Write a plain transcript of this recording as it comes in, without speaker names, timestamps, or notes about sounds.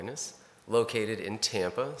blindness, located in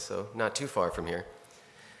Tampa, so not too far from here.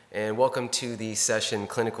 And welcome to the session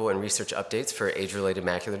Clinical and Research Updates for Age-Related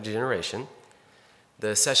Macular Degeneration.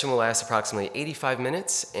 The session will last approximately 85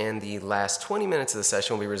 minutes, and the last 20 minutes of the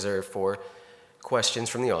session will be reserved for questions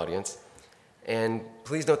from the audience. And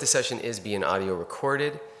please note the session is being audio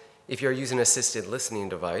recorded. If you're using an assisted listening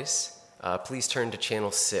device, please turn to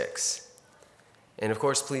channel 6. And of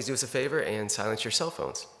course, please do us a favor and silence your cell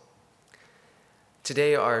phones.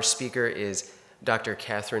 Today, our speaker is Dr.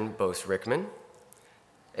 Catherine Bose-Rickman,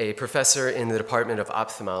 a professor in the Department of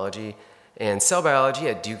Ophthalmology and Cell Biology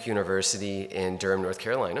at Duke University in Durham, North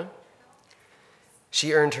Carolina.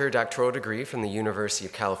 She earned her doctoral degree from the University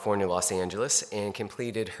of California, Los Angeles, and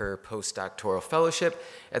completed her postdoctoral fellowship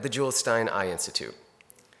at the Jules Stein Eye Institute.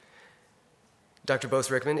 Dr.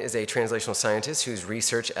 Bose-Rickman is a translational scientist whose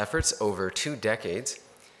research efforts over 2 decades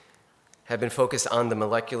have been focused on the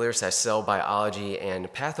molecular/cell biology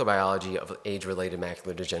and pathobiology of age-related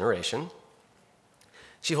macular degeneration.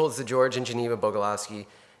 She holds the George and Geneva Bogolowsky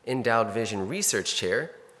Endowed Vision Research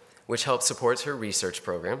Chair, which helps support her research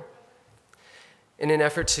program. In an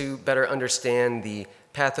effort to better understand the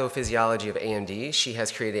pathophysiology of AMD, she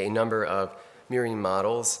has created a number of murine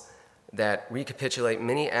models that recapitulate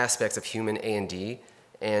many aspects of human AMD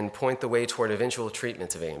and point the way toward eventual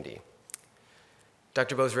treatments of AMD.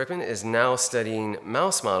 Dr. Bose-Rickman is now studying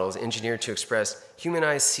mouse models engineered to express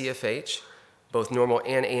humanized CFH, both normal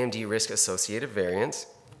and AMD risk-associated variants,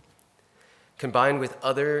 combined with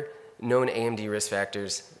other known AMD risk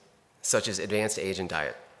factors, such as advanced age and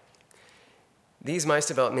diet. These mice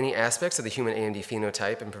develop many aspects of the human AMD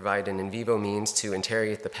phenotype and provide an in vivo means to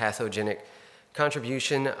interrogate the pathogenic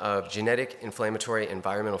contribution of genetic, inflammatory, and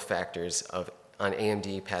environmental factors on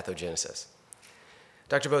AMD pathogenesis.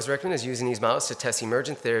 Dr. Bose-Rickman is using these models to test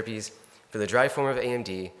emergent therapies for the dry form of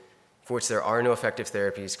AMD, for which there are no effective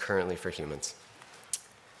therapies currently for humans.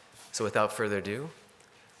 So without further ado,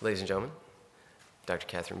 ladies and gentlemen, Dr.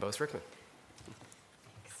 Catherine Bose-Rickman.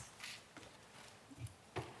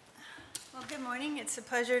 Well, good morning. It's a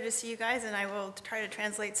pleasure to see you guys, and I will try to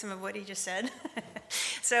translate some of what he just said.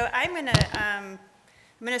 So I'm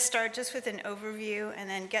gonna start just with an overview and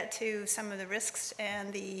then get to some of the risks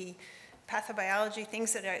and the pathobiology,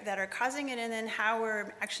 things that are causing it, and then how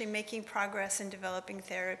we're actually making progress in developing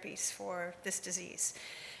therapies for this disease.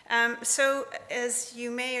 So as you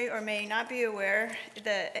may or may not be aware,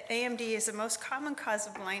 the AMD is the most common cause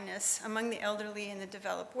of blindness among the elderly in the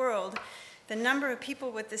developed world. The number of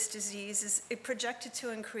people with this disease is projected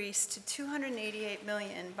to increase to 288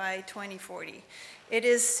 million by 2040. It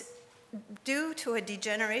is due to a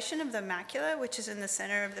degeneration of the macula, which is in the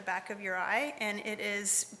center of the back of your eye, and it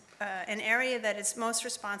is an area that is most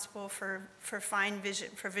responsible for fine vision,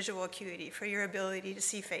 for visual acuity, for your ability to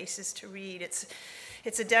see faces, to read.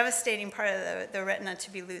 It's a devastating part of the retina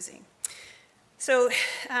to be losing. So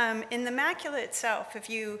in the macula itself, if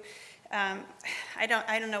you, I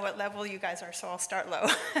don't know what level you guys are, so I'll start low.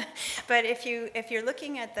 But if you're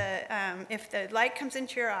looking at if the light comes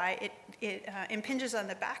into your eye, it impinges on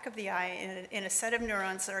the back of the eye in a set of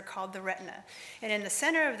neurons that are called the retina. And in the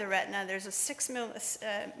center of the retina, there's a 6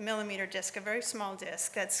 millimeter disc, a very small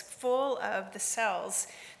disc, that's full of the cells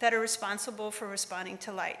that are responsible for responding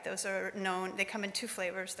to light. Those are known, they come in 2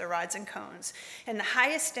 flavors, the rods and cones. And the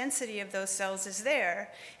highest density of those cells is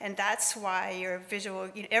there, and that's why your visual,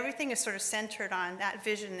 everything is sort of centered on that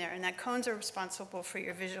vision there, and that cones are responsible for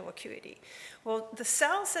your visual acuity. Well, the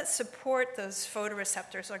cells that support those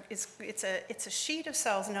photoreceptors, it's a sheet of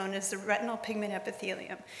cells known as the retinal pigment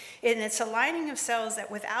epithelium. And it's a lining of cells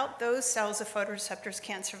that without those cells, the photoreceptors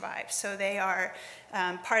can't survive. So they are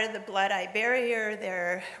part of the blood-eye barrier.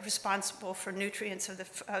 They're responsible for nutrients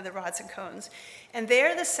of the rods and cones. And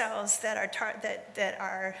they're the cells that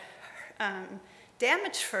are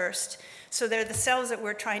damaged first. So they're the cells that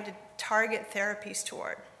we're trying to target therapies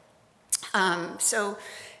toward. So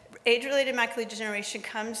age-related macular degeneration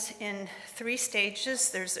comes in 3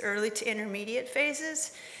 stages. There's early to intermediate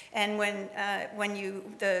phases, and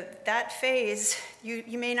that phase,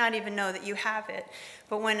 you may not even know that you have it,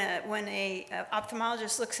 but when a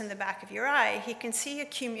ophthalmologist looks in the back of your eye, he can see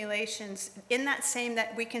accumulations in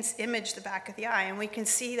that we can image the back of the eye, and we can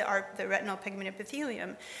see the retinal pigment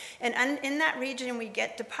epithelium, and in that region we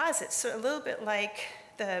get deposits, so a little bit like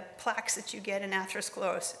the plaques that you get in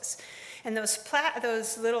atherosclerosis. And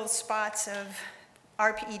those little spots of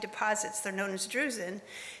RPE deposits, they're known as drusen,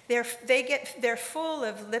 they're full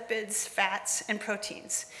of lipids, fats, and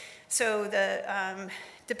proteins. So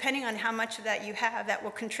depending on how much of that you have, that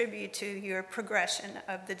will contribute to your progression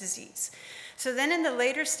of the disease. So then in the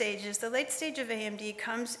later stages, the late stage of AMD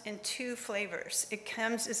comes in two flavors. It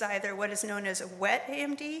comes as either what is known as a wet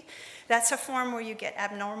AMD. That's a form where you get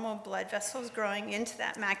abnormal blood vessels growing into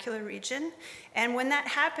that macular region. And when that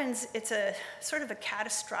happens, it's a sort of a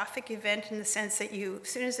catastrophic event in the sense that as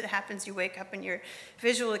soon as it happens, you wake up and your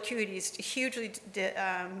visual acuity is hugely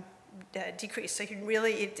decreased. So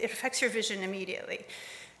it affects your vision immediately.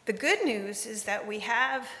 The good news is that we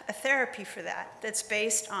have a therapy for that that's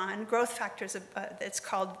based on growth factors that's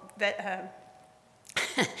called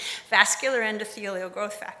vascular endothelial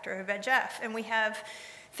growth factor, or VEGF. And we have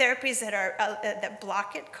therapies that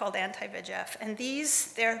block it called anti-VEGF. And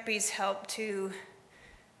these therapies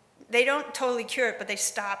they don't totally cure it, but they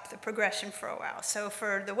stop the progression for a while. So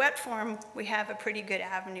for the wet form, we have a pretty good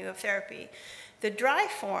avenue of therapy. The dry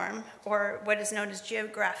form, or what is known as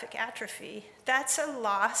geographic atrophy, that's a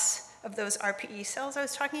loss of those RPE cells I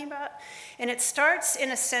was talking about. And it starts in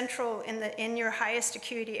in your highest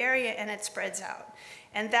acuity area, and it spreads out.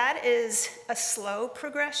 And that is a slow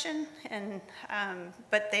progression, and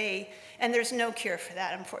there's no cure for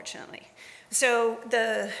that, unfortunately. So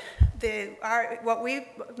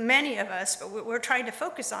many of us, but what we're trying to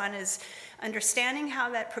focus on is understanding how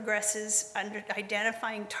that progresses,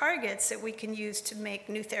 identifying targets that we can use to make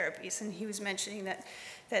new therapies. And he was mentioning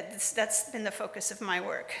that's been the focus of my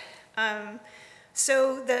work.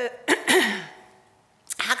 So the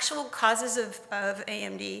actual causes of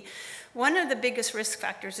AMD, one of the biggest risk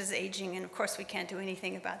factors is aging, and of course we can't do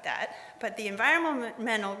anything about that. But the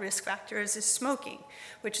environmental risk factors is smoking,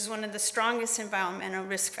 which is one of the strongest environmental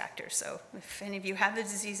risk factors. So if any of you have the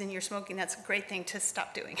disease and you're smoking, that's a great thing to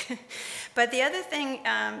stop doing. But the other thing,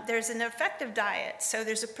 there's an effective diet. So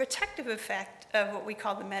there's a protective effect of what we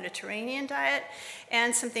call the Mediterranean diet,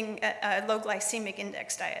 and a low glycemic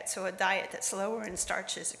index diet, so a diet that's lower in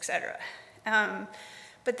starches, et cetera.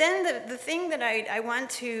 But then the thing that I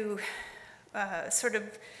want to sort of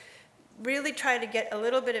really try to get a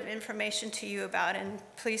little bit of information to you about, and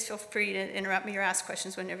please feel free to interrupt me or ask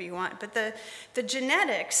questions whenever you want, but the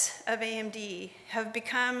genetics of AMD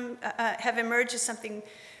have emerged as something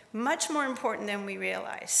much more important than we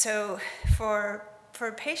realize. So for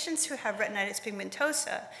patients who have retinitis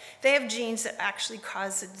pigmentosa, they have genes that actually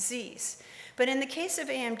cause the disease. But in the case of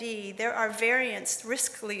AMD, there are variants,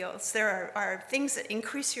 risk alleles. There are things that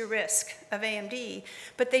increase your risk of AMD,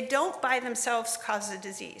 but they don't by themselves cause the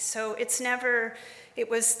disease. So it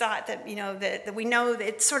was thought that, that we know that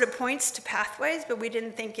it sort of points to pathways, but we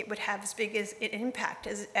didn't think it would have as big an impact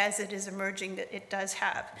as it is emerging that it does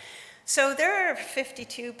have. So there are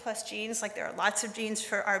 52 plus genes, like there are lots of genes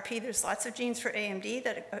for RP, there's lots of genes for AMD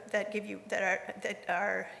that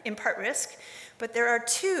are impart risk, but there are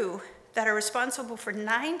two that are responsible for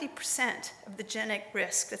 90% of the genetic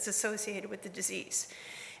risk that's associated with the disease.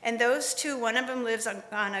 And those two, one of them lives on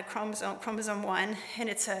a chromosome 1, and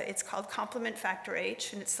it's called complement factor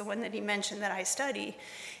H, and it's the one that he mentioned that I study.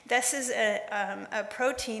 This is a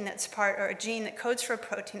protein or a gene that codes for a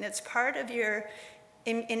protein that's part of your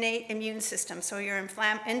innate immune system, so your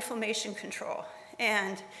inflammation control.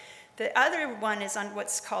 And the other one is on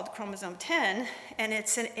what's called chromosome 10, and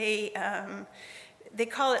it's they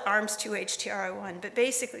call it ARMS2-HTRI1, but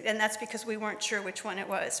basically, and that's because we weren't sure which one it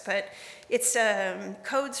was, but it's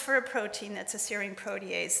codes for a protein that's a serine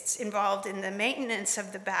protease. It's involved in the maintenance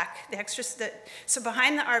of so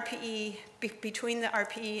behind the RPE, between the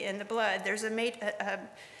RPE and the blood, there's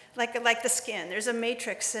like the skin, there's a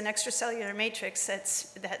matrix, an extracellular matrix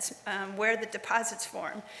that's where the deposits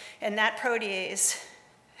form, and that protease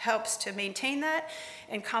helps to maintain that,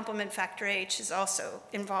 and complement factor H is also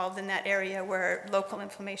involved in that area where local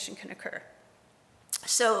inflammation can occur.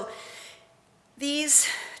 So these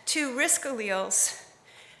two risk alleles,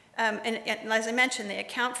 and as I mentioned, they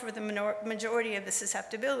account for the majority of the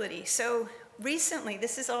susceptibility. So recently,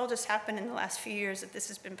 this has all just happened in the last few years that this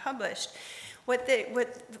has been published. What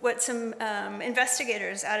some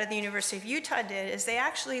investigators out of the University of Utah did is they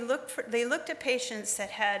actually looked at patients that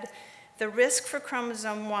had the risk for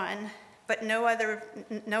chromosome 1, but no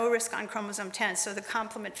risk on chromosome 10, so the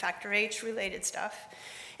complement factor H related stuff.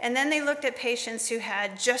 And then they looked at patients who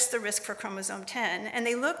had just the risk for chromosome 10, and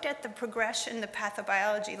they looked at the progression, the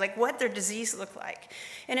pathobiology, like what their disease looked like.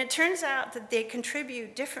 And it turns out that they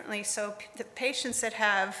contribute differently. So the patients that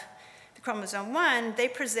have chromosome 1, they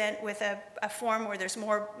present with a form where there's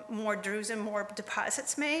more drusen, more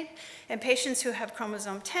deposits made. And patients who have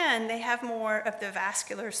chromosome 10, they have more of the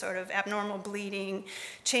vascular sort of abnormal bleeding,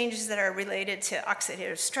 changes that are related to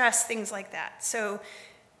oxidative stress, things like that. So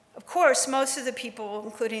Of course, most of the people,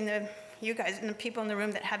 including you guys and the people in the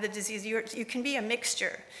room that have the disease, you can be a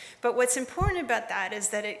mixture. But what's important about that is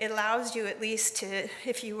that it allows you at least to,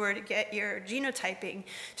 if you were to get your genotyping,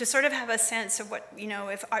 to sort of have a sense of what,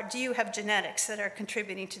 do you have genetics that are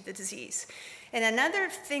contributing to the disease. And another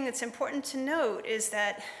thing that's important to note is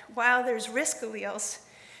that while there's risk alleles,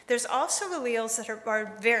 there's also alleles that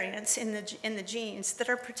are variants in the genes that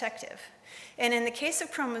are protective. And in the case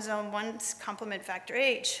of chromosome 1's complement factor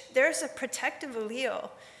H, there's a protective allele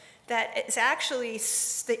that is actually,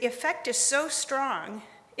 the effect is so strong,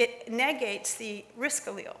 it negates the risk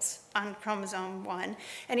alleles on chromosome 1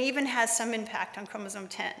 and even has some impact on chromosome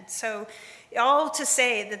 10. So all to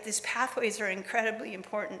say that these pathways are incredibly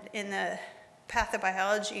important in the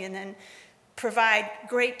pathobiology and then provide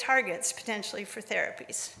great targets potentially for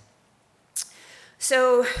therapies.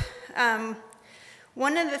 So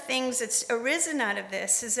one of the things that's arisen out of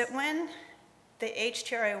this is that when the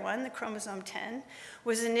HTRI1, the chromosome 10,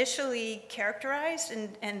 was initially characterized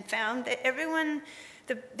and found that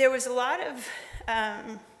there was a lot of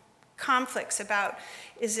conflicts about,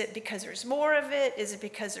 is it because there's more of it? Is it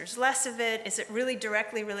because there's less of it? Is it really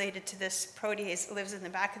directly related to this protease that lives in the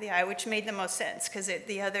back of the eye, which made the most sense, because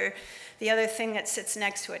the other thing that sits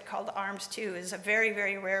next to it, called ARMS2, is a very,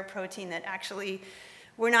 very rare protein that actually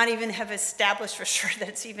we're not even have established for sure that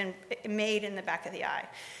it's even made in the back of the eye.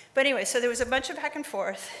 But anyway, so there was a bunch of back and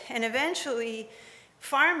forth, and eventually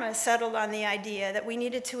pharma settled on the idea that we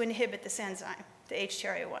needed to inhibit this enzyme, the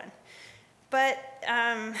HTRA1. But,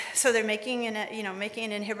 so they're making an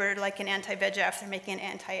inhibitor like an anti-VEGF, they're making an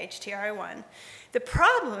anti-HTRI1. The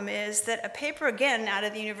problem is that a paper, again, out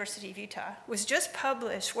of the University of Utah, was just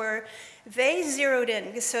published where they zeroed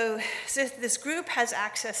in. So this group has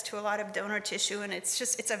access to a lot of donor tissue, and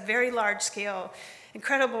it's a very large scale,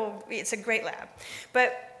 incredible, it's a great lab.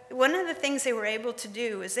 But one of the things they were able to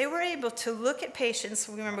do is they were able to look at patients.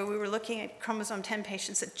 Remember, we were looking at chromosome 10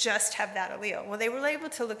 patients that just have that allele. Well, they were able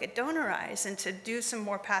to look at donor eyes and to do some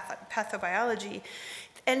more pathobiology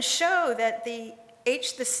and show that this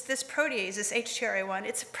protease, this HTRA1,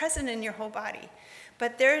 it's present in your whole body.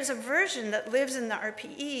 But there's a version that lives in the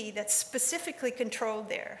RPE that's specifically controlled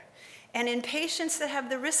there. And in patients that have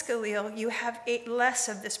the risk allele, you have less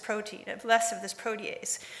of this protein, less of this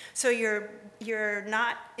protease. So you're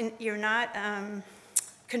not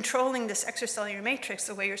controlling this extracellular matrix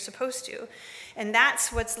the way you're supposed to. And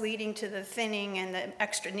that's what's leading to the thinning and the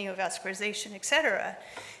extra neovascularization, et cetera.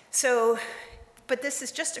 So, but this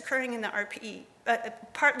is just occurring in the RPE.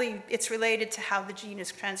 Partly it's related to how the gene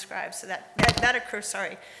is transcribed, so that occurs,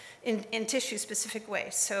 in tissue-specific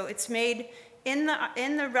ways. So it's made in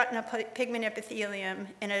the retina pigment epithelium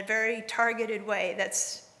in a very targeted way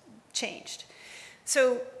that's changed.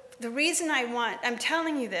 So the reason I'm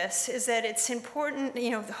telling you this is that it's important,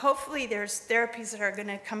 hopefully there's therapies that are going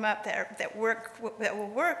to come up that will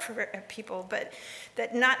work for people, but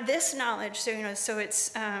that not this knowledge, so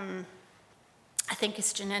it's, I think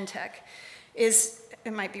it's Genentech,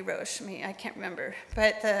 it might be Roche, I can't remember,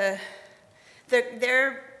 but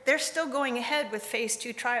they're still going ahead with phase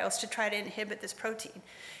 2 trials to try to inhibit this protein.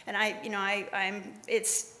 And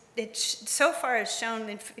so far it's shown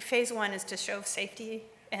in phase 1 is to show safety,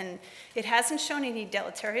 and it hasn't shown any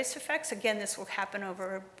deleterious effects. Again, this will happen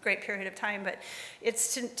over a great period of time, but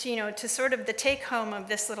it's to sort of the take home of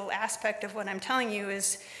this little aspect of what I'm telling you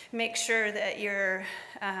is make sure that you're,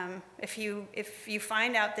 if you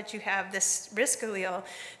find out that you have this risk allele,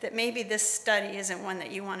 that maybe this study isn't one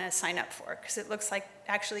that you want to sign up for, because it looks like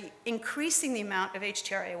actually increasing the amount of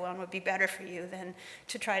HTRA1 would be better for you than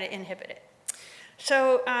to try to inhibit it.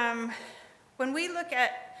 So when we look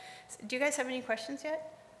at, do you guys have any questions yet?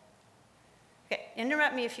 Okay,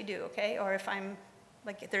 interrupt me if you do, okay? Or if I'm,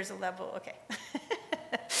 like, if there's a level, okay.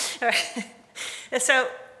 All right. So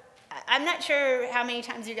I'm not sure how many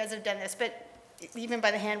times you guys have done this, but even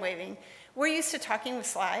by the hand waving, we're used to talking with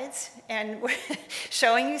slides and we're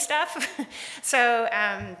showing you stuff. So,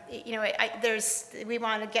 we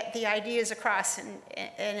want to get the ideas across, and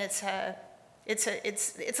it's a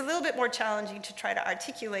little bit more challenging to try to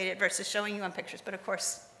articulate it versus showing you on pictures, but of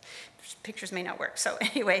course, pictures may not work. So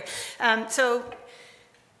anyway,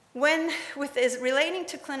 relating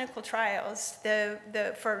to clinical trials,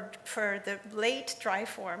 for the late dry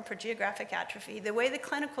form, for geographic atrophy, the way the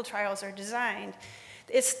clinical trials are designed,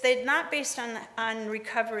 they're not based on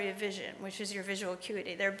recovery of vision, which is your visual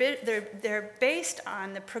acuity. They're based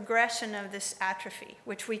on the progression of this atrophy,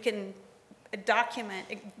 which we can document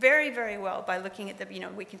very, very well by looking at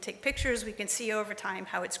we can take pictures, we can see over time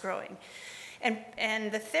how it's growing.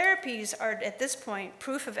 And the therapies are, at this point,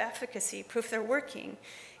 proof of efficacy, proof they're working,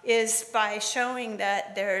 is by showing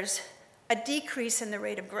that there's a decrease in the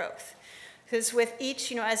rate of growth. Because with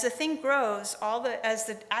each, as the thing grows, as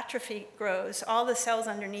the atrophy grows, all the cells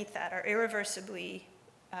underneath that are irreversibly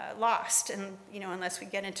lost, and unless we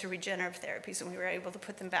get into regenerative therapies and we were able to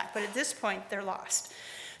put them back. But at this point, they're lost.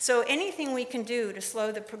 So anything we can do to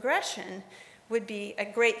slow the progression would be a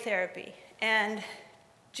great therapy. And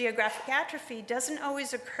geographic atrophy doesn't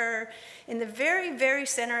always occur in the very, very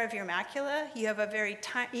center of your macula. You have a very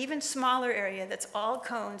even smaller area that's all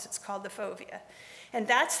cones. It's called the fovea. And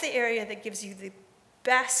that's the area that gives you the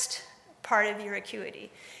best part of your acuity.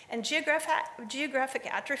 And geographic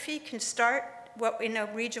atrophy can start in a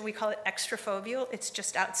region we call it extrafoveal. It's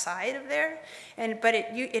just outside of there, but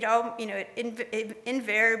it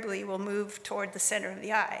invariably will move toward the center of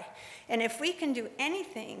the eye. And if we can do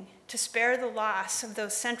anything to spare the loss of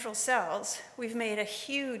those central cells, we've made a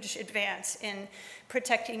huge advance in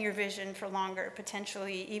protecting your vision for longer,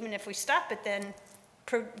 potentially, even if we stop it, then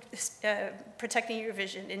protecting your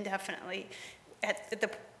vision indefinitely at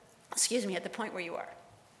the point where you are.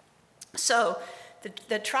 So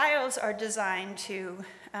the trials are designed to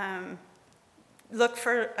look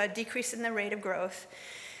for a decrease in the rate of growth.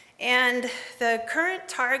 And the current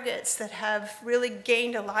targets that have really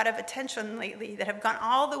gained a lot of attention lately, that have gone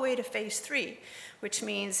all the way to phase 3, which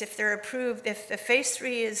means if they're approved, if the phase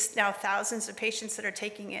 3 is now thousands of patients that are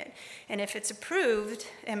taking it, and if it's approved,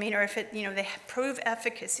 or if they prove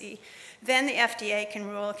efficacy, then the FDA can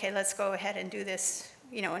rule, okay, let's go ahead and do this,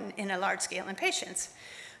 in a large scale in patients.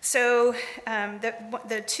 So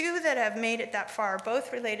the two that have made it that far are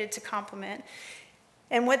both related to complement.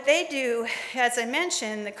 And what they do, as I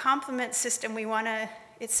mentioned, the complement system,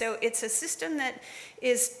 it's a system that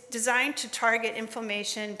is designed to target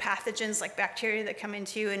inflammation, pathogens like bacteria that come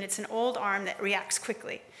into you, and it's an old arm that reacts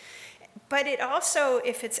quickly. But it also,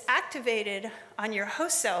 if it's activated on your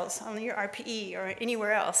host cells, on your RPE or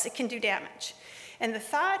anywhere else, it can do damage. And the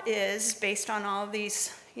thought is, based on all of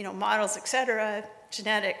these models, et cetera,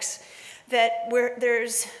 genetics, that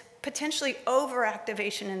there's potentially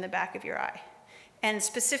overactivation in the back of your eye, and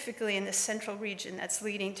specifically in the central region that's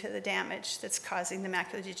leading to the damage that's causing the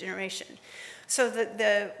macular degeneration. So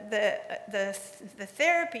the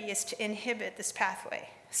therapy is to inhibit this pathway.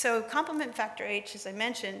 So complement factor H, as I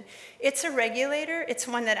mentioned, it's a regulator. It's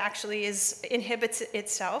one that actually inhibits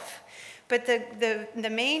itself. But the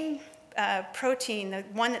main protein, the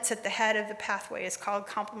one that's at the head of the pathway, is called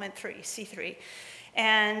complement 3, C3.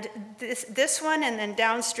 And this one, and then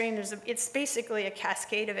downstream, it's basically a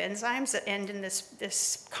cascade of enzymes that end in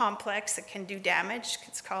this complex that can do damage.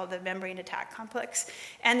 It's called the membrane attack complex,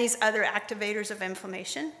 and these other activators of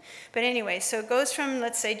inflammation. But anyway, so it goes from,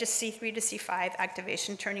 let's say, just C3 to C5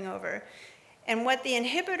 activation, turning over. And what the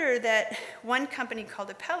inhibitor that one company called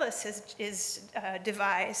Apellis has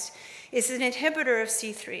devised is an inhibitor of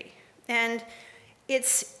C3. And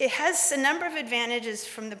it has a number of advantages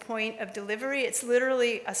from the point of delivery. It's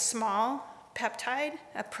literally a small peptide,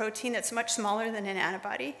 a protein that's much smaller than an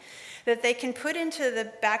antibody, that they can put into the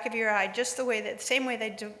back of your eye just the same way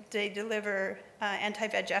they deliver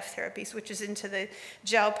anti-VEGF therapies, which is into the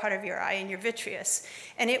gel part of your eye and your vitreous.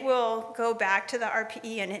 And it will go back to the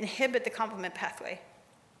RPE and inhibit the complement pathway.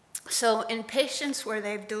 So in patients where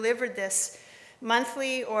they've delivered this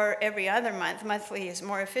monthly or every other month, monthly is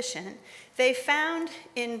more efficient, they found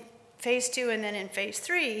in phase 2 and then in phase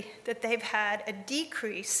 3 that they've had a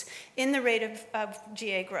decrease in the rate of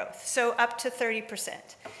GA growth, so up to 30%.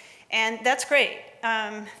 And that's great.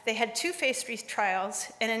 They had 2 phase 3 trials,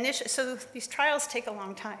 and so these trials take a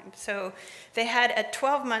long time. So they had at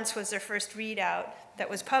 12 months was their first readout that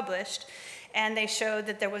was published, and they showed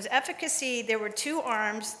that there was efficacy. There were 2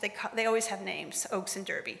 arms. They always have names, Oaks and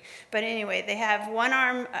Derby. But anyway, they have one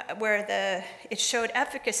arm where it showed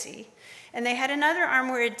efficacy, and they had another arm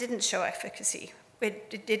where it didn't show efficacy.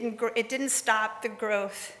 It didn't stop the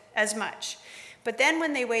growth as much. But then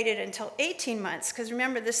when they waited until 18 months, because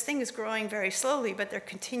remember, this thing is growing very slowly, but they're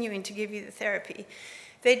continuing to give you the therapy,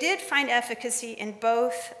 they did find efficacy in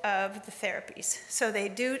both of the therapies. So they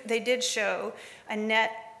did show a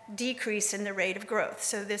net decrease in the rate of growth.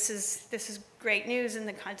 So this is great news in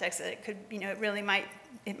the context that it could,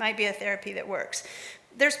 it might be a therapy that works.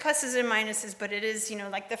 There's pluses and minuses, but it is,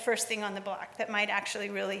 like the first thing on the block that might actually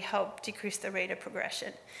really help decrease the rate of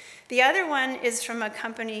progression. The other one is from a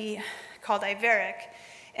company called Iveric,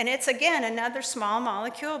 and it's, again, another small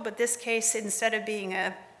molecule, but this case, instead of being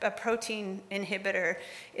a protein inhibitor,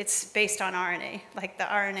 it's based on RNA, like the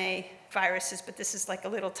RNA viruses, but this is like a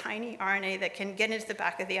little tiny RNA that can get into the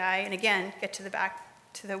back of the eye and, again, get to the back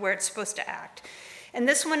where it's supposed to act. And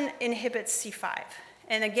this one inhibits C5.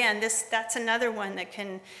 And again, that's another one that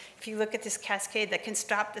can, if you look at this cascade, that can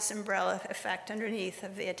stop this umbrella effect underneath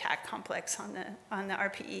of the attack complex on the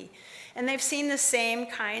RPE. And they've seen the same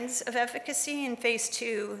kinds of efficacy in phase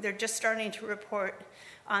 2. They're just starting to report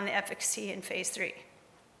on the efficacy in phase 3.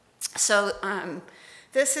 So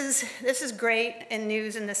this is great in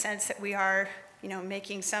news in the sense that we are,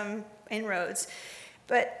 making some inroads.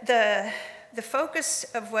 But the focus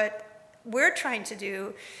of what we're trying to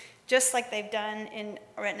do, just like they've done in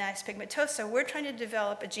retinitis pigmentosa, we're trying to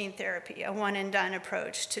develop a gene therapy, a one-and-done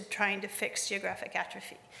approach to trying to fix geographic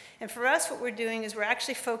atrophy. And for us, what we're doing is we're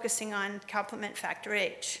actually focusing on complement factor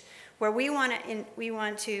H, where we want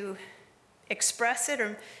to express it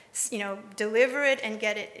or deliver it and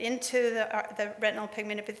get it into the retinal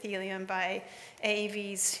pigment epithelium by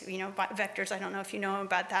AAVs, by vectors. I don't know if you know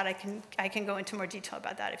about that. I can go into more detail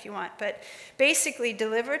about that if you want. But basically,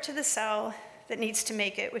 deliver it to the cell that needs to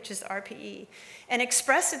make it, which is the RPE, and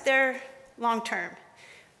express it there long term.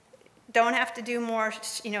 Don't have to do more.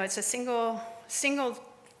 It's a single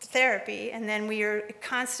therapy, and then we are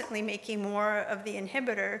constantly making more of the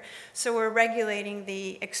inhibitor, so we're regulating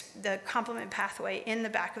the complement pathway in the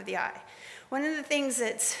back of the eye. One of the things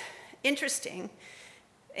that's interesting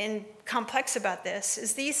and complex about this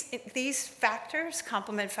is these factors,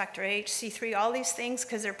 complement factor H, C3, all these things,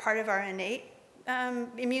 because they're part of our innate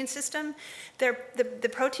immune system, the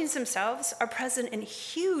proteins themselves are present in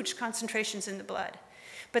huge concentrations in the blood.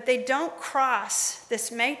 But they don't cross this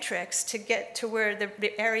matrix to get to where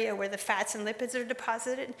the area where the fats and lipids are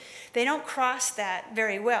deposited. They don't cross that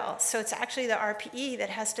very well. So it's actually the RPE that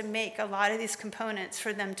has to make a lot of these components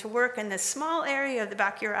for them to work in this small area of the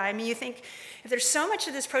back of your eye. I mean, you think, if there's so much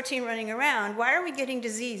of this protein running around, why are we getting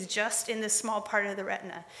disease just in this small part of the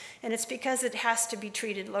retina? And it's because it has to be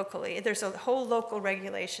treated locally. There's a whole local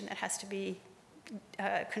regulation that has to be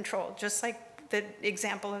controlled, just like the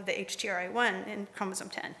example of the HTRI1 in chromosome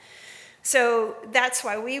 10. So that's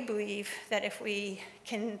why we believe that if we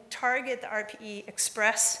can target the RPE,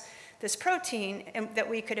 express this protein, and that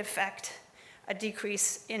we could affect a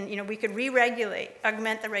decrease in, we could re-regulate,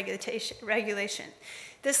 augment the regulation.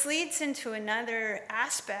 This leads into another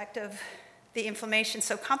aspect of the inflammation.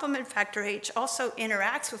 So complement factor H also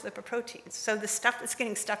interacts with lipoproteins, so the stuff that's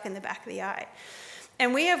getting stuck in the back of the eye.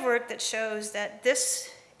 And we have work that shows that this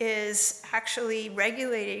is actually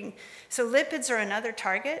regulating. So lipids are another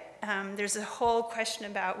target. There's a whole question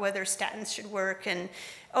about whether statins should work. And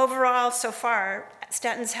overall, so far,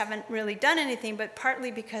 statins haven't really done anything, but partly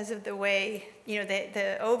because of the way,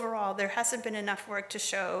 the overall, there hasn't been enough work to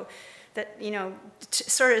show that,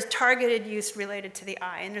 sort of targeted use related to the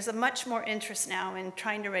eye. And there's a much more interest now in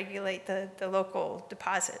trying to regulate the local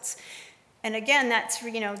deposits. And again, that's,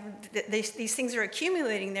 these things are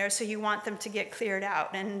accumulating there, so you want them to get cleared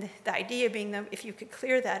out. And the idea being that if you could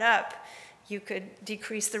clear that up, you could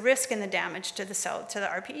decrease the risk and the damage to the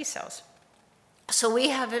RPE cells. So we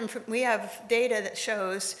have data that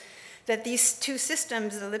shows that these two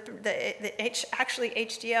systems, actually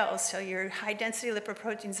HDLs, so your high-density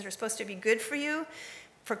lipoproteins that are supposed to be good for you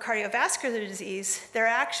for cardiovascular disease, they're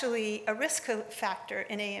actually a risk factor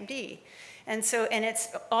in AMD. And it's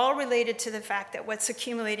all related to the fact that what's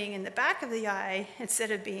accumulating in the back of the eye, instead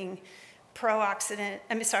of being antioxidant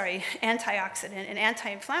and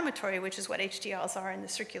anti-inflammatory, which is what HDLs are in the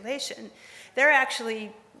circulation,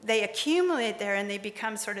 they accumulate there and they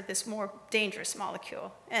become sort of this more dangerous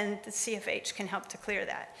molecule. And the CFH can help to clear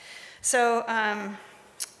that. So,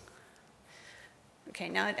 okay,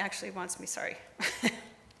 now it actually wants me, sorry. I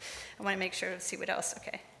want to make sure to see what else,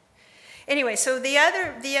 okay. Anyway, so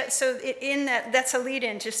that's a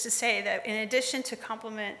lead-in just to say that in addition to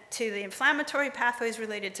complement to the inflammatory pathways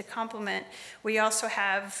related to complement, we also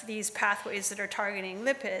have these pathways that are targeting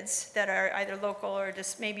lipids that are either local or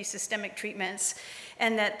just maybe systemic treatments,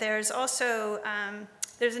 and that there's also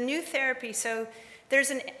there's a new therapy. So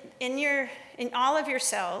there's in all of your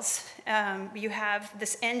cells, you have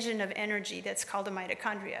this engine of energy that's called a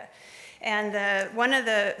mitochondria. And one of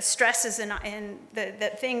the stresses in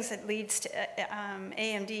the things that leads to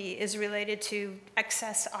AMD is related to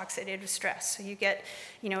excess oxidative stress. So you get,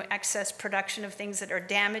 excess production of things that are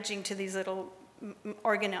damaging to these little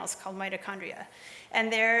organelles called mitochondria.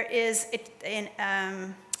 And there is an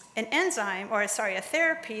enzyme, a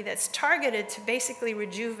therapy that's targeted to basically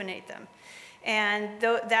rejuvenate them. And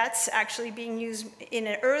that's actually being used in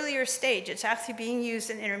an earlier stage. It's actually being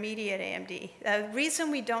used in intermediate AMD. The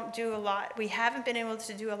reason we haven't been able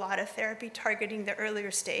to do a lot of therapy targeting the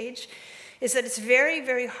earlier stage is that it's very,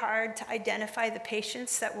 very hard to identify the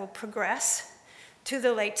patients that will progress to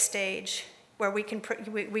the late stage where we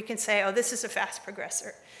can say, oh, this is a fast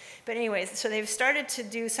progressor. But anyways, so they've started to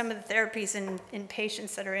do some of the therapies in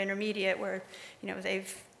patients that are intermediate where,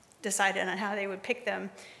 they've decided on how they would pick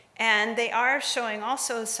them. And they are showing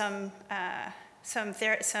also some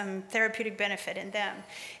therapeutic benefit in them.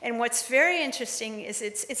 And what's very interesting is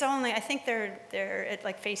it's only, I think they're at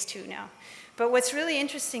like phase 2 now. But what's really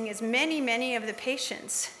interesting is many of the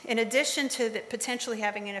patients, in addition to potentially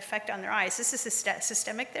having an effect on their eyes, this is a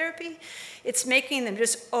systemic therapy, it's making them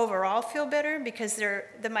just overall feel better because the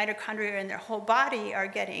mitochondria in their whole body are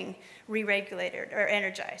getting re-regulated or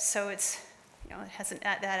energized. So it's, it has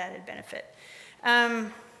that added benefit.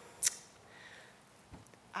 I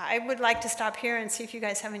would like to stop here and see if you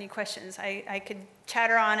guys have any questions. I could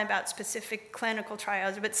chatter on about specific clinical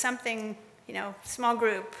trials, but something, small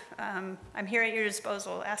group, I'm here at your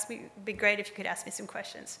disposal. It'd be great if you could ask me some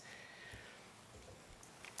questions.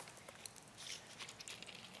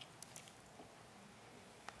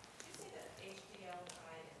 Did you say that HDL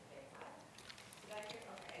high is beta? Did I hear?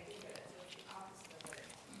 Okay, I did hear that. So it's the opposite of it.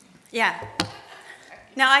 Yeah.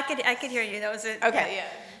 No, I could hear you. That was it. Okay, yeah.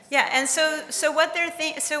 Yeah, and so what they're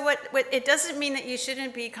what it doesn't mean that you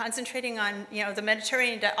shouldn't be concentrating on the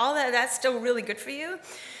Mediterranean diet. All that's still really good for you.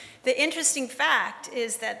 The interesting fact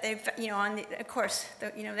is that they've of course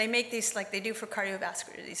they make these like they do for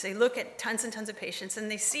cardiovascular disease. They look at tons and tons of patients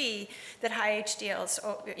and they see that high HDLs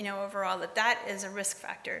overall that is a risk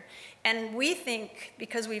factor. And we think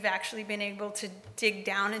because we've actually been able to dig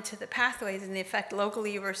down into the pathways and the effect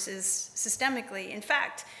locally versus systemically. In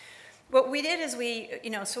fact, what we did is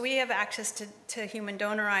so we have access to human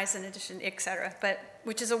donor eyes in addition, et cetera,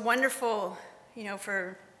 which is a wonderful,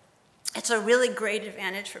 it's a really great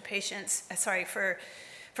advantage for patients,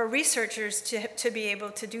 for researchers to be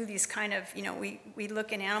able to do these kind of, we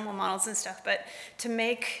look in animal models and stuff, but to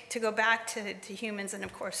go back to humans, and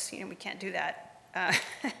of course, we can't do that.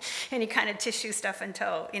 Any kind of tissue stuff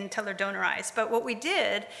until they're donorized. But what we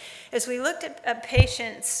did is we looked at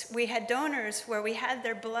patients, we had donors where we had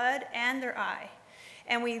their blood and their eye.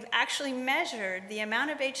 And we actually measured the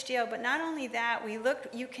amount of HDL, but not only that,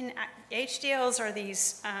 HDLs are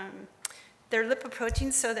these, they're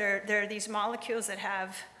lipoproteins, so they're these molecules that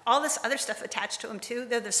have all this other stuff attached to them too.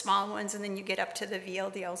 They're the small ones, and then you get up to the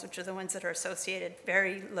VLDLs, which are the ones that are associated,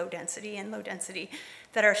 very low density,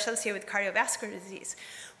 that are associated with cardiovascular disease.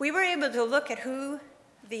 We were able to look at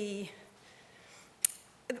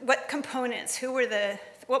what components,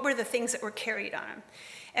 what were the things that were carried on them.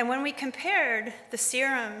 And when we compared the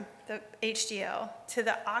serum, the HDL, to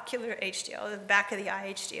the ocular HDL, the back of the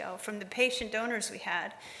eye HDL, from the patient donors we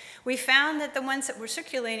had, we found that the ones that were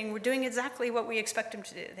circulating were doing exactly what we expect them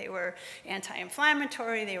to do. They were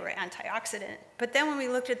anti-inflammatory, they were antioxidant. But then when we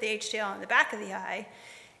looked at the HDL in the back of the eye,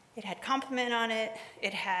 it had complement on it,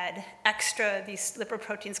 it had extra, these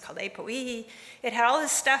lipoproteins called ApoE, it had all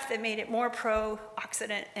this stuff that made it more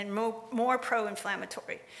pro-oxidant and more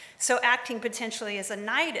pro-inflammatory. So acting potentially as a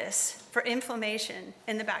nidus for inflammation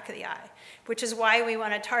in the back of the eye, which is why we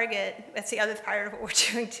want to target, that's the other part of what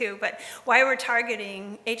we're doing too, but why we're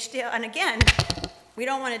targeting HDL, and again, we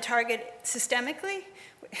don't want to target systemically,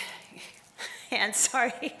 and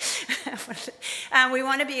sorry, we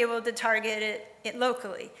want to be able to target it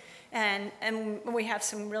locally. And we have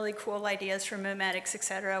some really cool ideas for mimetics, et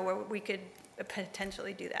cetera, where we could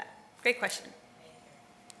potentially do that. Great question.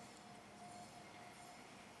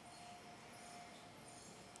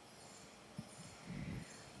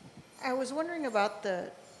 I was wondering about the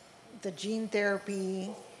gene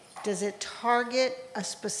therapy. Does it target a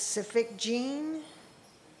specific gene?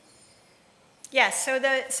 Yes, so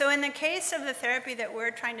in the case of the therapy that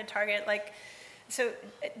we're trying to target, so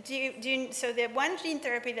the one gene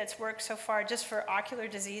therapy that's worked so far just for ocular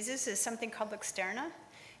diseases is something called Luxturna.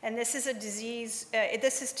 And this is a disease,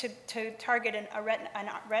 this is to target a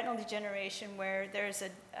retinal degeneration where there's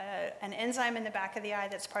an enzyme in the back of the eye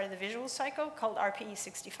that's part of the visual cycle called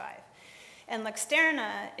RPE65. And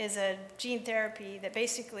Luxturna is a gene therapy that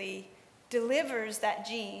basically delivers that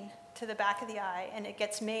gene to the back of the eye, and it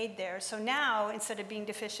gets made there. So now, instead of being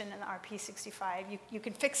deficient in the RPE65, you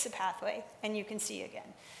can fix the pathway, and you can see again.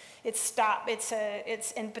 That's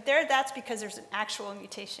because there's an actual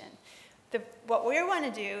mutation. What we want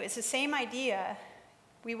to do is the same idea.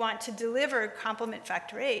 We want to deliver complement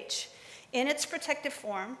factor H in its protective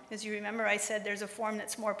form. As you remember, I said there's a form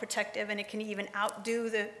that's more protective, and it can even outdo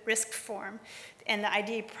the risk form. And the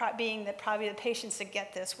idea being that probably the patients that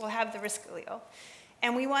get this will have the risk allele.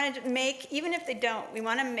 And we wanted to make, even if they don't, we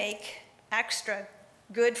want to make extra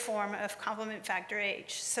good form of complement factor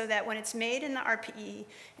H so that when it's made in the RPE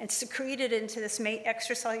and secreted into this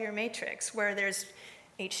extracellular matrix where there's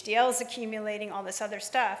HDL's accumulating, all this other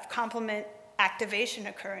stuff, complement activation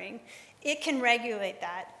occurring, it can regulate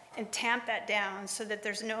that and tamp that down so that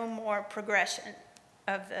there's no more progression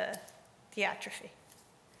of the atrophy.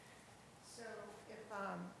 So if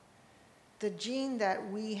the gene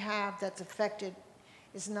that we have that's affected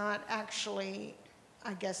is not actually,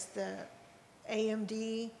 I guess, the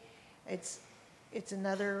AMD, it's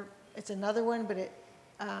another one, but it,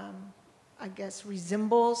 I guess,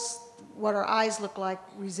 resembles what our eyes look like,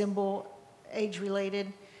 resemble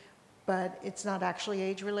age-related, but it's not actually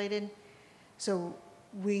age-related. So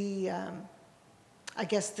we, I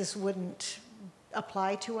guess this wouldn't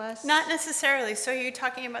apply to us? Not necessarily. So you're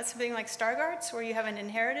talking about something like Stargardt's, where you have an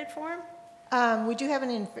inherited form? We do have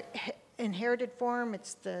an inherited form.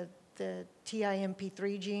 It's the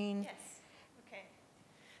TIMP3 gene. Yes. Okay.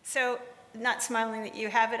 So, not smiling that you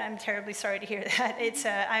have it, I'm terribly sorry to hear that.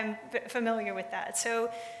 I'm familiar with that.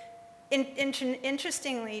 So,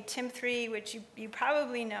 interestingly, TIM3, which you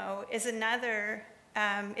probably know, is another.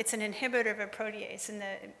 It's an inhibitor of a protease, in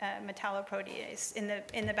the metalloprotease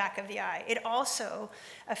in the back of the eye. It also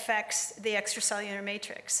affects the extracellular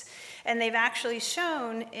matrix, and they've actually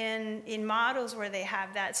shown in models where they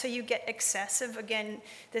have that. So you get excessive. Again,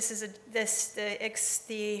 this is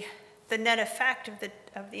the net effect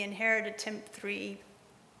of the inherited TIM3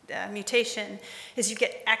 mutation is you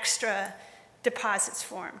get extra deposits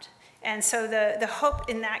formed. And so the hope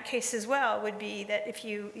in that case as well would be that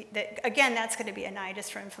again, that's going to be a nidus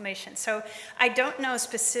for inflammation. So I don't know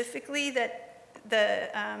specifically that the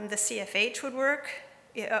CFH would work.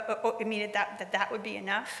 I mean, that would be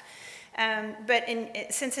enough. But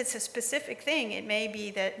since it's a specific thing, it may be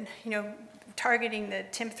that, targeting the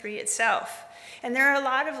TIM3 itself. And there are a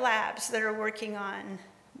lot of labs that are working on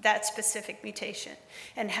that specific mutation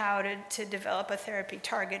and how to develop a therapy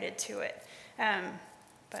targeted to it.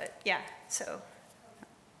 But yeah, so.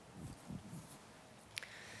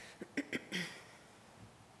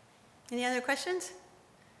 Any other questions?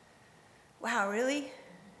 Wow, really?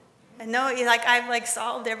 I know, I've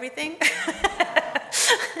solved everything.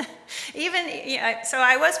 Even, so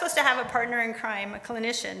I was supposed to have a partner in crime, a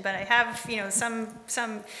clinician, but I have,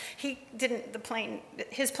 he didn't,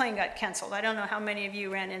 his plane got canceled. I don't know how many of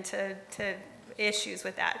you ran into issues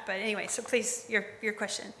with that, but anyway, so please, your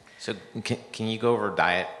question. So can you go over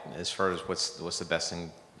diet as far as what's the best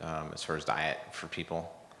thing as far as diet for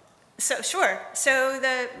people? So sure. So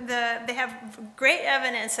they have great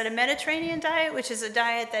evidence that a Mediterranean diet, which is a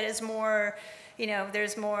diet that is more,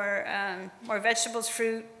 there's more vegetables,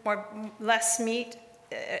 fruit, less meat,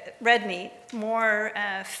 red meat, more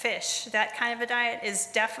fish. That kind of a diet is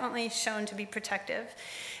definitely shown to be protective.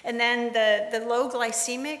 And then the low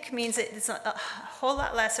glycemic means it's a whole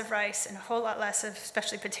lot less of rice and a whole lot less of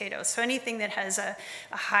especially potatoes. So anything that has a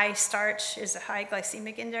high starch is a high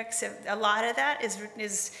glycemic index. So a lot of that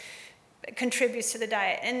is contributes to the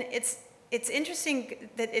diet. And it's interesting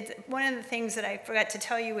that one of the things that I forgot to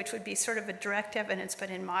tell you, which would be sort of a direct evidence, but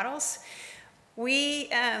in models,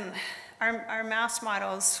 our mouse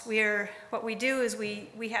models, what we do is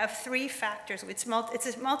we have three factors. It's a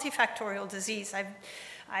multifactorial disease.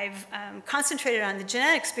 I've concentrated on the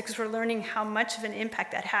genetics because we're learning how much of an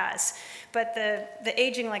impact that has. But the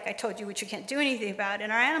aging, like I told you, which you can't do anything about,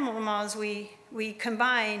 in our animal models, we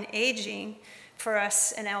combine aging. For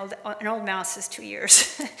us, an old mouse is 2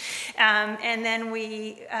 years. And then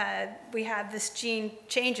we have this gene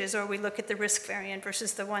changes, or we look at the risk variant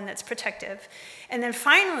versus the one that's protective. And then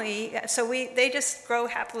finally, so they just grow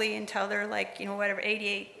happily until they're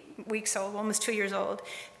 88 weeks old, almost 2 years old.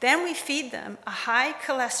 Then we feed them a high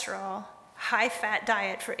cholesterol, high fat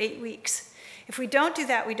diet for 8 weeks. If we don't do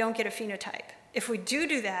that, we don't get a phenotype. If we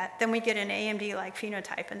do that, then we get an AMD-like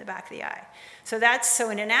phenotype in the back of the eye. So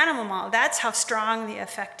in an animal model, that's how strong the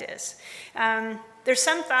effect is. There's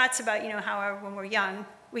some thoughts about, how when we're young,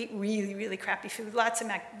 we eat really, really crappy food, lots of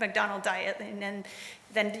McDonald's diet, and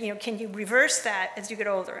then can you reverse that as you get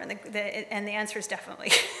older? And the answer is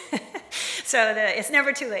definitely. So it's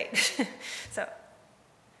never too late. So. How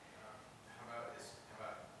about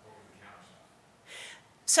over-the-counter stuff?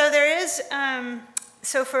 So there is.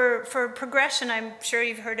 So for progression, I'm sure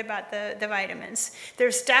you've heard about the vitamins.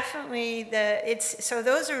 There's definitely so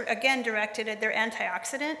those are, again, directed at their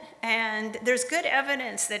antioxidant, and there's good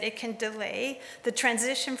evidence that it can delay the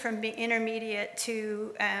transition from being intermediate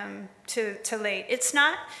to late.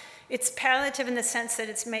 It's palliative in the sense that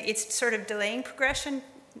it's sort of delaying progression.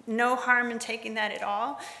 No harm in taking that at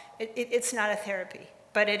all. It's not a therapy,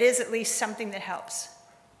 but it is at least something that helps.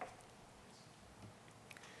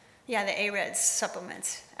 Yeah, the AREDS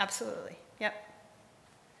supplements, absolutely. Yep.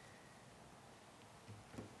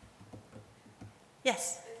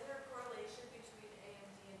 Yes. Is there a correlation between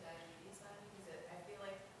AMD and diabetes then? Because I feel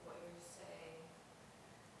like what you're saying,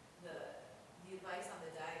 the advice on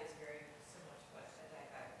the diet is very similar to what a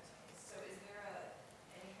diabetic is. So is there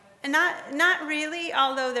any kind of... Not really,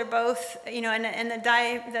 although they're both, you know, and the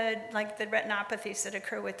retinopathies that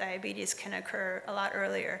occur with diabetes can occur a lot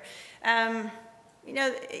earlier. You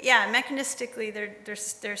know, yeah, mechanistically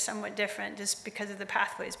they're somewhat different just because of the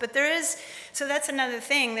pathways. But there is, so that's another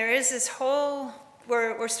thing. There is this whole,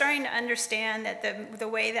 we're starting to understand that the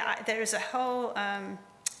way that there's a whole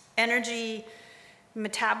energy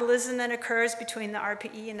metabolism that occurs between the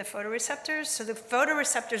RPE and the photoreceptors. So the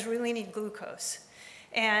photoreceptors really need glucose.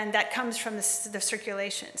 And that comes from the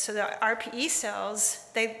circulation. So the RPE cells,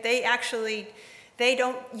 they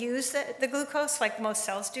don't use the glucose like most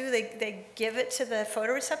cells do. They give it to the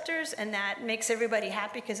photoreceptors, and that makes everybody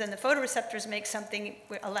happy because then the photoreceptors make something,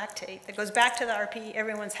 a lactate, that goes back to the RPE,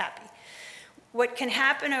 everyone's happy. What can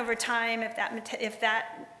happen over time if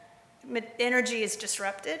that energy is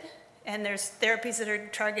disrupted, and there's therapies that are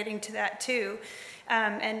targeting to that too,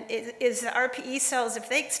 and is the RPE cells, if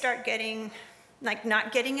they start getting, like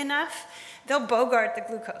not getting enough, they'll bogart the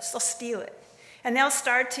glucose, they'll steal it. And they'll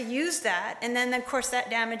start to use that, and then of course that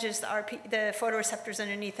damages the photoreceptors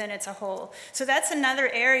underneath, and it's a hole. So that's another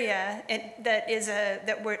area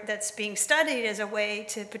that's being studied as a way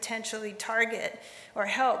to potentially target or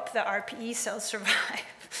help the RPE cells survive,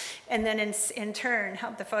 and then in turn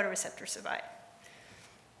help the photoreceptors survive.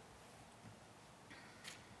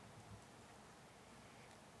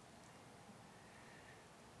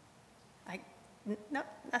 No,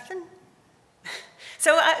 nothing?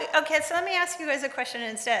 So, okay, so let me ask you guys a question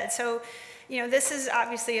instead. So, you know, this is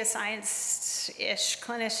obviously a science-ish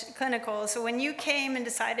clinical. So when you came and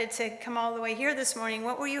decided to come all the way here this morning,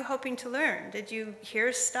 what were you hoping to learn? Did you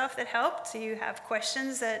hear stuff that helped? Do you have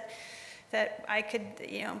questions that I could,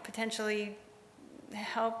 you know, potentially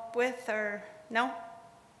help with, or no?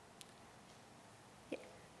 Yeah.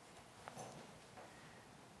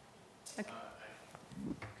 Okay.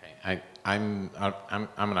 Okay, I'm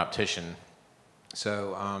an optician,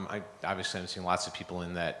 so I obviously have seen lots of people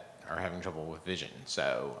in that are having trouble with vision.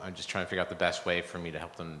 So I'm just trying to figure out the best way for me to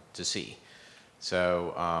help them to see.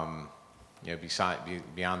 So you know,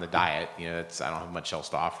 beyond the diet, you know, I don't have much else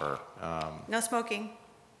to offer. No smoking.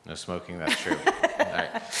 No smoking, that's true. All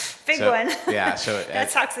right. Big one. Yeah, so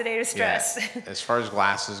that's oxidative stress. Yeah, as far as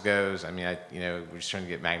glasses goes, I mean, we're just trying to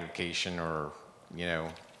get magnification, or you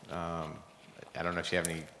know, I don't know if you have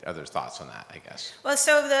any other thoughts on that, I guess. Well,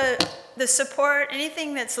 so the support,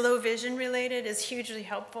 anything that's low vision related is hugely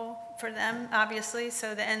helpful for them, obviously.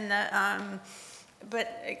 So but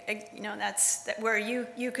you know, that's where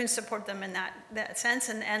you can support them in that sense,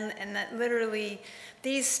 and that literally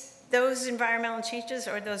those environmental changes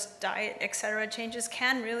or those diet, et cetera, changes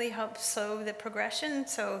can really help slow the progression.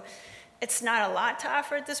 So it's not a lot to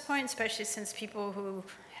offer at this point, especially since people who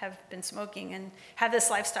have been smoking and have this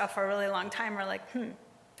lifestyle for a really long time are like,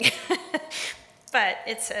 But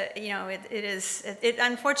it's you know, it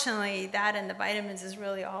unfortunately, that and the vitamins is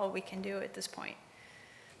really all we can do at this point.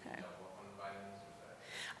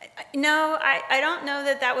 No, I don't know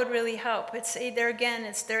that would really help. It's they're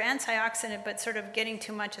antioxidant, but sort of getting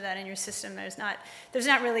too much of that in your system, there's not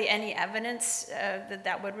really any evidence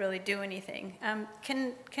that would really do anything.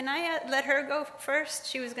 Can I let her go first?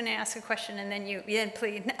 She was going to ask a question, and then you. Yeah,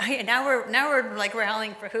 please. Now we're like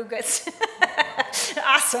rallying for who gets.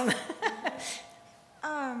 Awesome.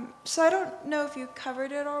 So I don't know if you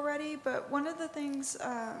covered it already, but one of the things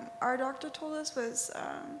our doctor told us was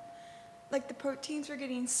like the proteins were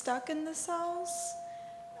getting stuck in the cells.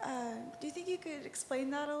 Do you think you could explain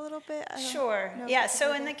that a little bit? Sure. Yeah.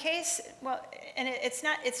 So in the case, well, and it's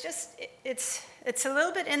not. It's just it's a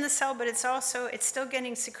little bit in the cell, but it's still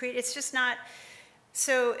getting secreted. It's just not.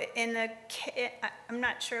 So I'm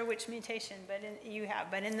not sure which mutation, but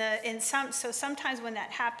sometimes when that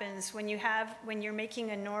happens, when you're making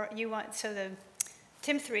the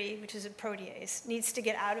TIM3, which is a protease, needs to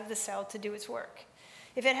get out of the cell to do its work.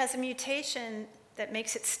 If it has a mutation that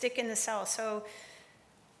makes it stick in the cell, so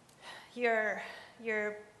the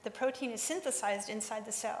protein is synthesized inside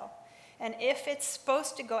the cell, and if it's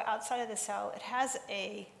supposed to go outside of the cell, it has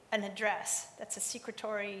an address that's a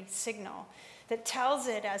secretory signal that tells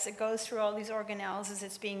it as it goes through all these organelles as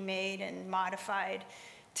it's being made and modified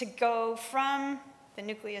to go from the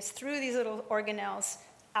nucleus through these little organelles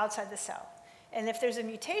outside the cell. And if there's a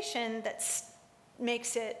mutation that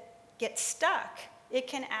makes it get stuck, it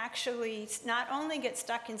can actually not only get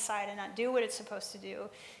stuck inside and not do what it's supposed to do,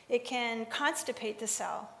 it can constipate the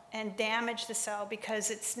cell and damage the cell because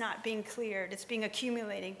it's not being cleared. It's being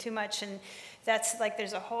accumulating too much, and That's like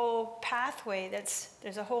there's a whole pathway,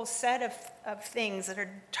 there's a whole set of things that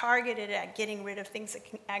are targeted at getting rid of things that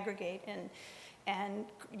can aggregate and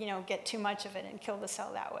get too much of it and kill the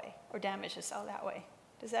cell that way or damage the cell that way.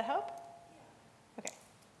 Does that help? Okay.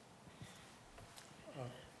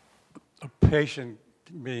 A patient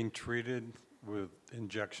being treated with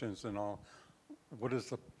injections and all, what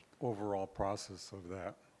is the overall process of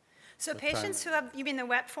that? So The patients time- who have, you mean the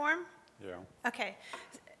wet form? Yeah. Okay,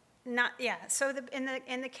 so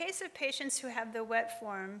in the case of patients who have the wet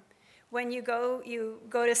form, when you go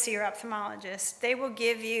to see your ophthalmologist, they will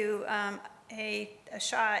give you a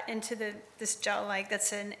shot into this gel-like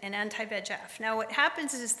that's an anti-VEGF. Now what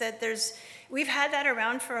happens is that we've had that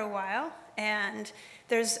around for a while, and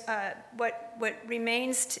there's what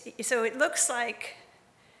remains, so it looks like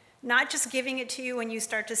not just giving it to you when you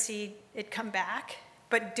start to see it come back,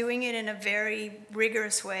 but doing it in a very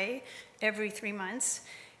rigorous way every 3 months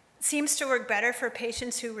seems to work better for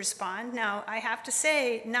patients who respond. Now, I have to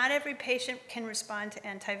say, not every patient can respond to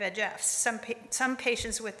anti-VEGFs. Some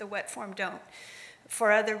patients with the wet form don't.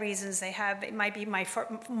 For other reasons it might be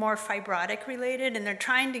more fibrotic related, and they're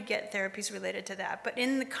trying to get therapies related to that. But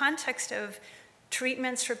in the context of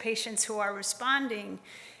treatments for patients who are responding,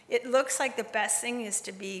 it looks like the best thing is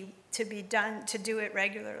to do it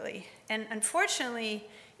regularly. And unfortunately,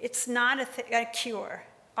 it's not a cure.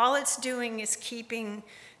 All it's doing is keeping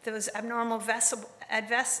those abnormal vessels at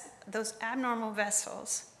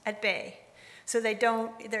bay. So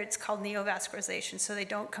it's called neovascularization, so they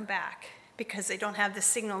don't come back because they don't have the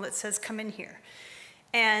signal that says come in here.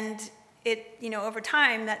 And over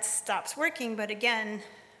time that stops working, but again,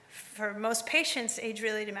 for most patients,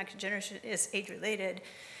 age-related macular degeneration is age-related.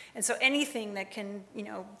 And so anything that can,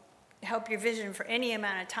 help your vision for any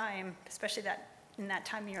amount of time, especially in that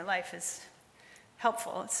time in your life, is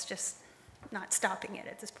helpful. It's just not stopping it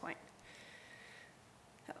at this point.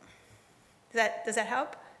 Does that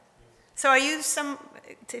help? So are you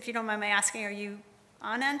if you don't mind my asking, are you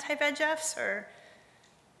on anti-VEGFs or?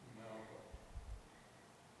 No,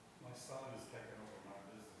 but my son has taken over my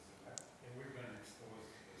business, and we've been exposed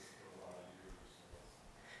to this for a lot of years.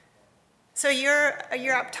 So you're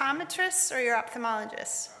optometrists or you're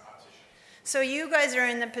ophthalmologists? So you guys are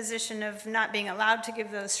in the position of not being allowed to give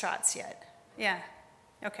those shots yet? Yeah,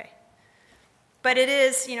 okay. But it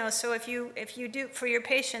is, so if you do, for your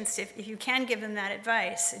patients, if you can give them that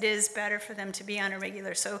advice, it is better for them to be on a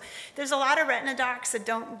regular. So there's a lot of retina docs that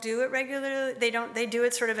don't do it regularly. They do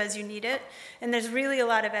it sort of as you need it. And there's really a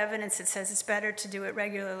lot of evidence that says it's better to do it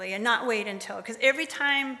regularly and not wait until, because every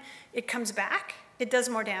time it comes back, it does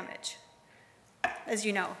more damage, as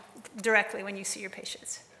you know, directly when you see your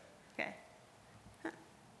patients. Okay. Huh.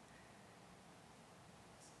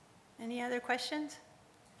 Any other questions?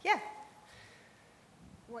 Yeah.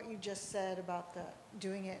 What you just said about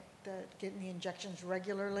getting the injections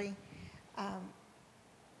regularly,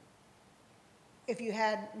 if you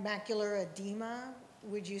had macular edema,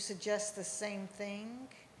 would you suggest the same thing?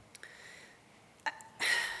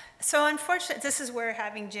 So unfortunately, this is where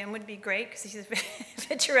having Jim would be great because he's a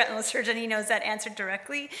vitreoretinal surgeon. He knows that answer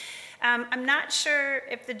directly. I'm not sure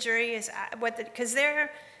if the jury is because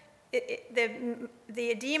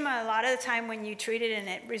the edema, a lot of the time when you treat it and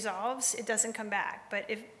it resolves, it doesn't come back. But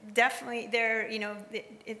if the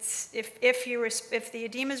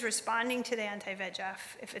edema is responding to the anti-VEGF,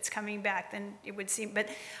 if it's coming back, then it would seem. But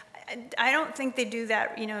I don't think they do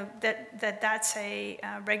that. That's a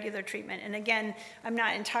regular treatment. And again, I'm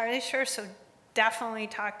not entirely sure. So definitely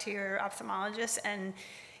talk to your ophthalmologist. And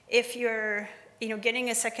if you're getting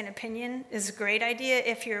a second opinion is a great idea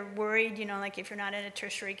if you're worried, like if you're not in a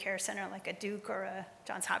tertiary care center like a Duke or a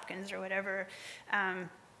Johns Hopkins or whatever,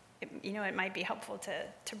 it might be helpful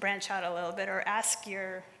to branch out a little bit or ask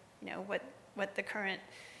your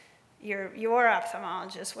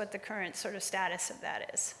ophthalmologist what the current sort of status of that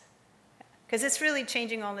is. Because it's really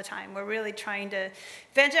changing all the time. We're really trying to,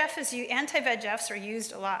 anti-VEGFs are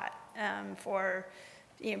used a lot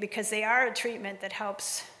because they are a treatment that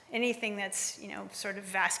helps anything that's, sort of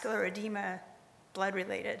vascular edema, blood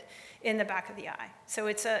related, in the back of the eye. So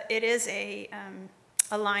it is a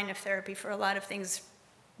line of therapy for a lot of things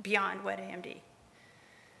beyond wet AMD.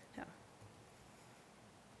 So.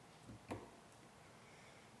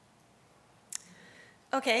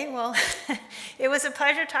 Okay, well, it was a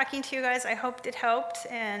pleasure talking to you guys. I hoped it helped,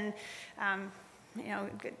 and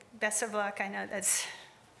best of luck. I know this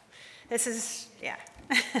is, yeah.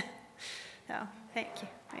 So, thank you.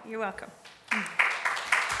 You're welcome.